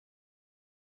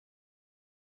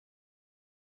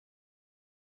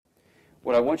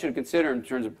what I want you to consider in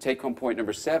terms of take-home point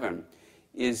number 7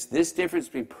 is this difference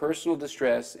between personal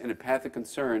distress and empathic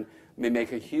concern may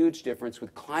make a huge difference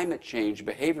with climate change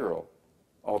behavioral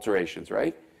alterations,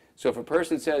 right? So if a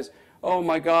person says, oh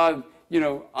my God, you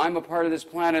know, I'm a part of this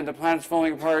planet, and the planet's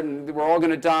falling apart, and we're all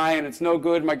going to die, and it's no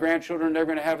good, my grandchildren are never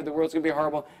going to have it, the world's going to be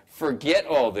horrible, forget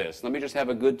all this. Let me just have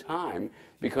a good time,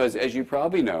 because as you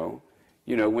probably know,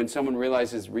 when someone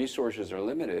realizes resources are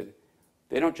limited,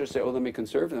 they don't just say, oh, let me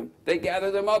conserve them. They gather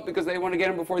them up because they want to get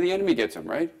them before the enemy gets them,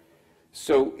 right?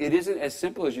 So it isn't as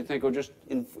simple as you think, oh, just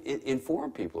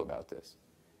inform people about this.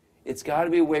 It's got to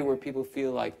be a way where people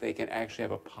feel like they can actually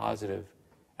have a positive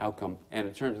outcome, and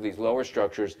in terms of these lower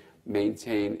structures,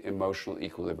 maintain emotional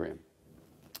equilibrium.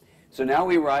 So now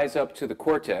we rise up to the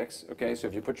cortex, okay? So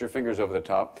if you put your fingers over the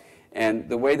top, and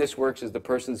the way this works is the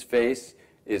person's face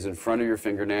is in front of your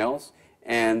fingernails,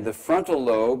 and the frontal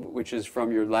lobe, which is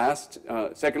from your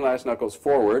second last knuckles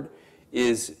forward,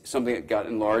 is something that got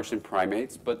enlarged in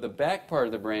primates, but the back part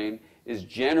of the brain is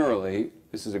generally,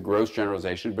 this is a gross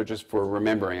generalization, but just for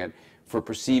remembering it, for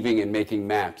perceiving and making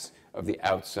maps of the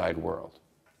outside world.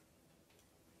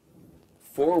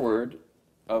 Forward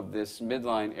of this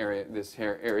midline area, this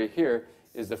hair area here,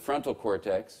 is the frontal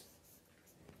cortex,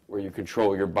 where you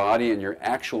control your body and your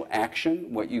actual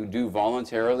action. What you do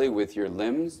voluntarily with your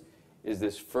limbs is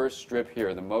this first strip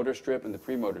here, the motor strip and the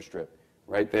premotor strip,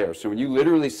 right there. So when you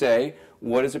literally say,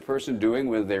 what is a person doing,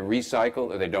 whether they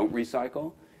recycle or they don't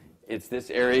recycle, it's this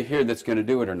area here that's going to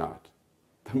do it or not,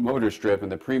 the motor strip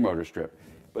and the premotor strip.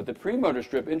 But the premotor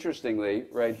strip, interestingly,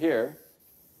 right here,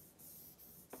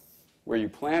 where you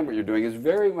plan what you're doing, is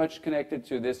very much connected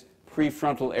to this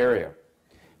prefrontal area.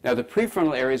 Now, the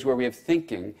prefrontal area is where we have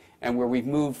thinking and where we've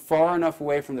moved far enough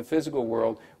away from the physical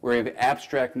world where we have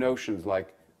abstract notions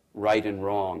like right and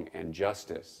wrong and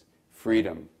justice,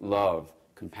 freedom, love,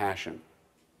 compassion.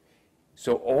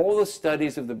 So all the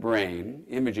studies of the brain,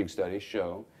 imaging studies,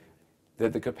 show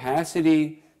that the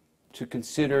capacity to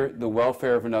consider the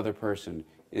welfare of another person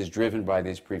is driven by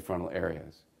these prefrontal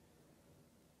areas.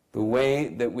 The way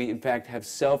that we, in fact, have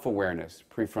self-awareness,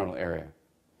 prefrontal area.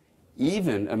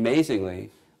 Even, amazingly,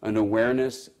 an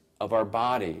awareness of our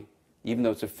body, even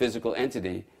though it's a physical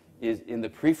entity, is in the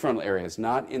prefrontal areas,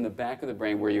 not in the back of the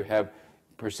brain where you have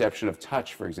perception of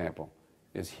touch, for example,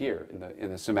 is here in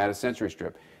the somatosensory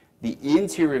strip. The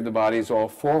interior of the body is all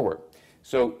forward.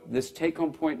 So this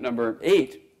take-home point number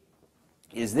 8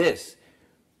 is this.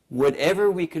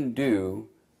 Whatever we can do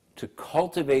to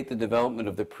cultivate the development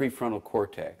of the prefrontal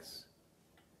cortex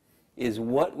is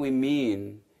what we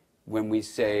mean when we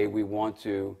say we want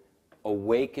to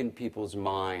awaken people's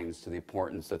minds to the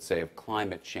importance, let's say, of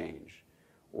climate change,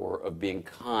 or of being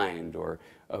kind, or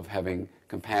of having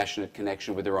compassionate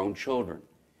connection with their own children.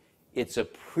 It's a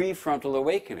prefrontal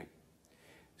awakening.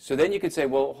 So then you could say,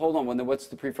 well, hold on, well, what's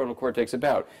the prefrontal cortex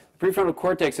about? The prefrontal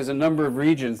cortex has a number of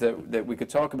regions that we could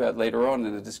talk about later on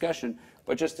in the discussion,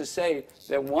 but just to say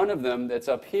that one of them that's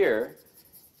up here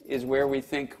is where we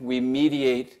think we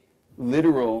mediate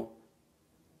literal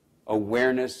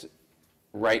awareness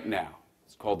right now.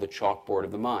 It's called the chalkboard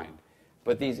of the mind.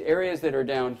 But these areas that are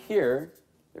down here,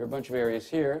 there are a bunch of areas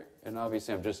here, and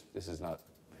obviously this is not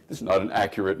an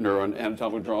accurate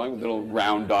neuroanatomical drawing with little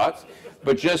round dots,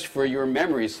 but just for your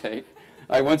memory's sake,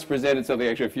 I once presented something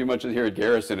actually a few months here at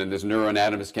Garrison, and this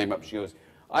neuroanatomist came up, she goes,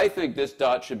 I think this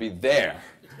dot should be there.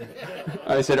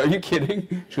 I said, are you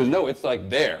kidding? She goes, no, it's like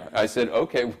there. I said,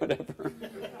 okay, whatever.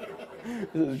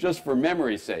 This is just for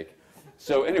memory's sake.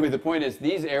 So anyway, the point is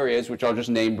these areas, which I'll just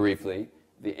name briefly,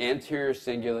 the anterior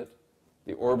cingulate,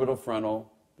 the orbital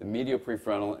frontal, the medial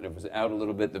prefrontal, and if it was out a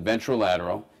little bit, the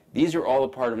ventrolateral, these are all a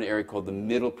part of an area called the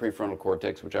middle prefrontal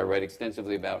cortex, which I write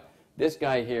extensively about. This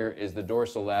guy here is the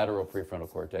dorsolateral prefrontal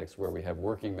cortex, where we have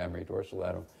working memory,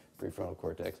 dorsolateral prefrontal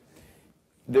cortex.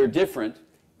 They're different,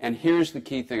 and here's the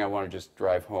key thing I want to just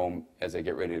drive home as I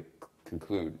get ready to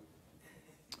conclude.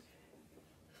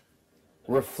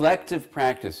 Reflective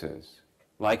practices,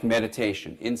 like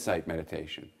meditation, insight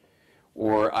meditation,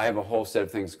 or I have a whole set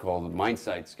of things called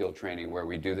mindsight skill training, where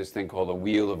we do this thing called a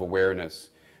wheel of awareness,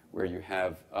 where you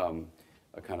have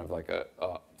a kind of like a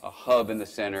hub in the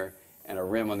center and a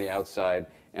rim on the outside,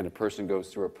 and a person goes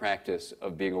through a practice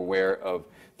of being aware of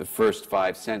the first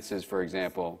 5 senses, for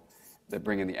example, that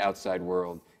bring in the outside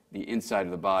world, the inside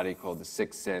of the body called the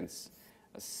 6th sense,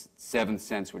 a 7th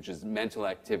sense, which is mental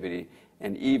activity,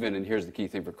 and even, and here's the key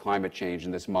thing for climate change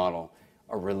in this model,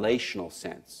 a relational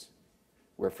sense,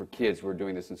 where for kids, we're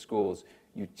doing this in schools,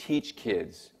 you teach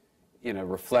kids in a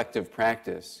reflective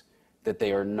practice that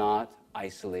they are not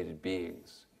isolated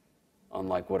beings,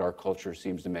 unlike what our culture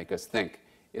seems to make us think.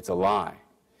 It's a lie.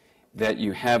 that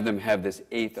you have them have this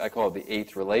eighth, I call it the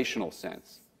eighth relational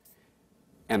sense.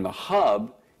 And the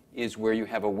hub is where you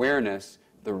have awareness.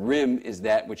 The rim is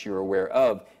that which you're aware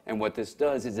of. And what this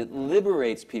does is it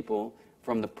liberates people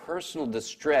from the personal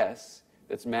distress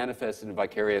that's manifested in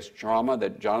vicarious trauma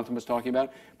that Jonathan was talking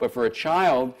about. But for a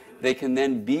child, they can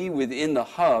then be within the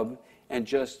hub and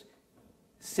just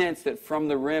sense that from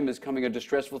the rim is coming a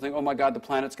distressful thing. Oh my God, the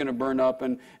planet's going to burn up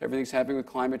and everything's happening with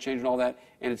climate change and all that.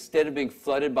 And instead of being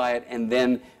flooded by it, and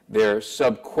then their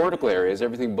subcortical areas,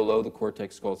 everything below the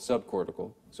cortex is called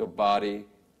subcortical. So body,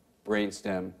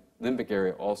 brainstem, limbic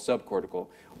area, all subcortical.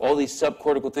 All these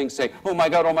subcortical things say, oh my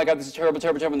God, this is terrible,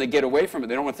 terrible, terrible, and they get away from it.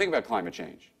 They don't want to think about climate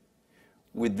change.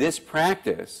 With this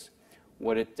practice,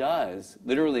 what it does,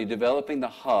 literally developing the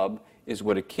hub, is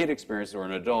what a kid experiences or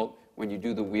an adult when you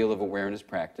do the wheel of awareness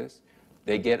practice.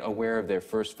 They get aware of their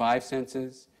first 5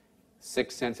 senses,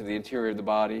 6th sense of the interior of the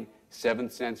body,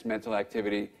 7th sense mental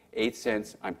activity, 8th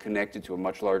sense I'm connected to a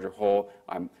much larger whole.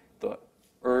 The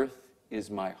earth is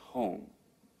my home.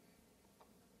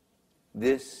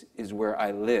 This is where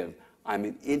I live. I'm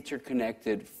an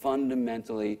interconnected,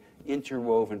 fundamentally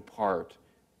interwoven part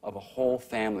of a whole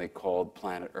family called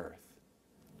planet Earth.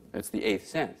 That's the 8th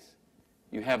sense.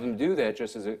 You have them do that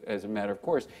just as a matter of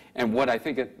course. And what I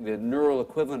think the neural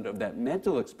equivalent of that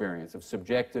mental experience of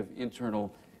subjective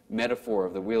internal metaphor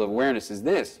of the wheel of awareness is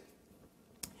this.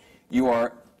 You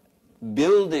are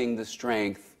building the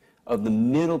strength of the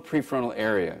middle prefrontal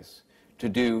areas to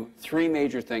do 3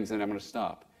 major things, and I'm going to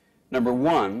stop. Number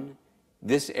 1,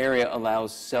 this area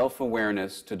allows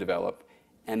self-awareness to develop,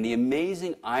 and the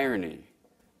amazing irony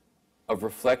of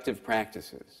reflective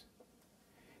practices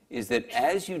is that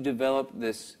as you develop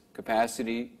this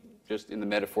capacity, just in the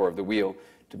metaphor of the wheel,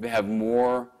 to have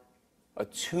more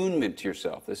attunement to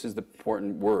yourself, this is the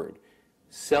important word,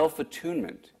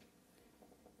 self-attunement,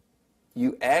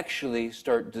 you actually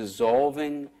start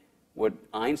dissolving what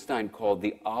Einstein called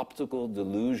the optical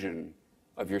delusion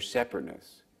of your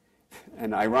separateness.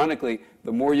 And ironically,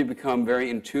 the more you become very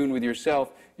in tune with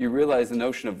yourself, you realize the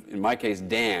notion of, in my case,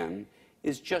 Dan,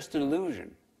 is just an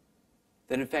illusion.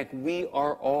 That in fact, we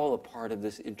are all a part of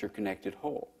this interconnected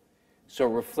whole. So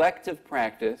reflective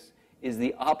practice is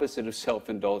the opposite of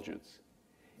self-indulgence.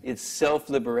 It's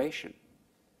self-liberation,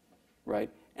 right?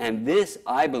 And this,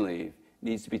 I believe,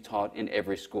 needs to be taught in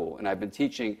every school. And I've been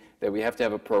teaching that we have to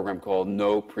have a program called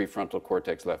No Prefrontal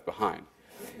Cortex Left Behind.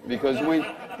 Because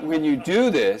when you do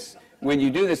this, the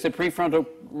prefrontal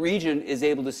region is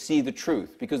able to see the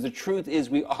truth. Because the truth is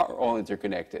we are all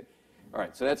interconnected. All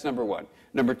right, so that's number 1.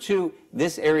 Number 2,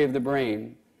 this area of the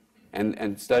brain,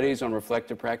 and studies on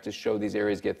reflective practice show these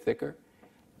areas get thicker,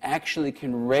 actually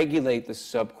can regulate the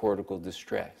subcortical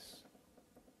distress.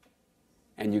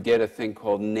 And you get a thing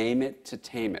called name it to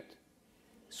tame it.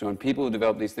 So in people who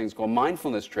develop these things called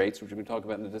mindfulness traits, which we can talk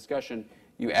about in the discussion,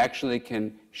 you actually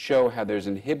can show how there's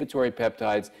inhibitory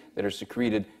peptides that are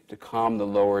secreted to calm the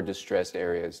lower distressed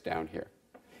areas down here.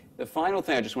 The final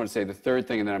thing I just want to say, the third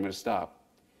thing, and then I'm going to stop,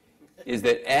 is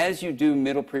that as you do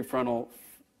middle prefrontal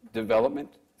development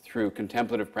through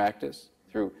contemplative practice,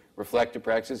 through reflective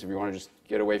practice, if you want to just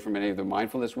get away from any of the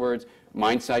mindfulness words,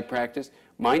 mindsight practice.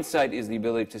 Mindsight is the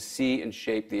ability to see and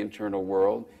shape the internal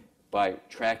world by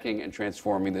tracking and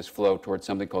transforming this flow towards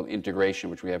something called integration,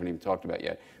 which we haven't even talked about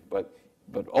yet.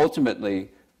 But ultimately,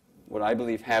 what I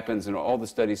believe happens, and all the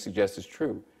studies suggest is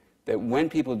true, that when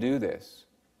people do this,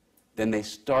 then they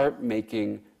start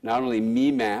making not only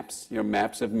me maps,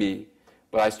 maps of me,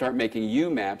 but I start making you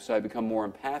maps, so I become more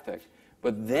empathic.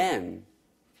 But then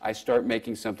I start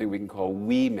making something we can call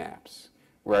we maps,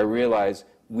 where I realize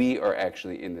we are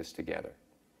actually in this together.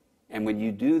 And when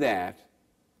you do that,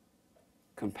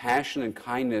 compassion and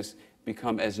kindness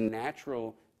become as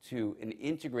natural to an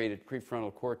integrated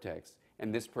prefrontal cortex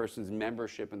and this person's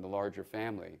membership in the larger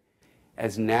family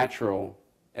as natural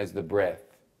as the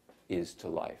breath is to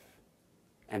life.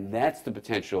 And that's the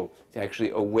potential to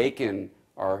actually awaken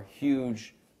our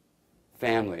huge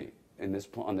family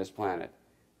on this planet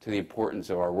to the importance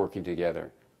of our working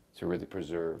together to really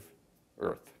preserve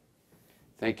Earth.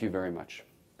 Thank you very much.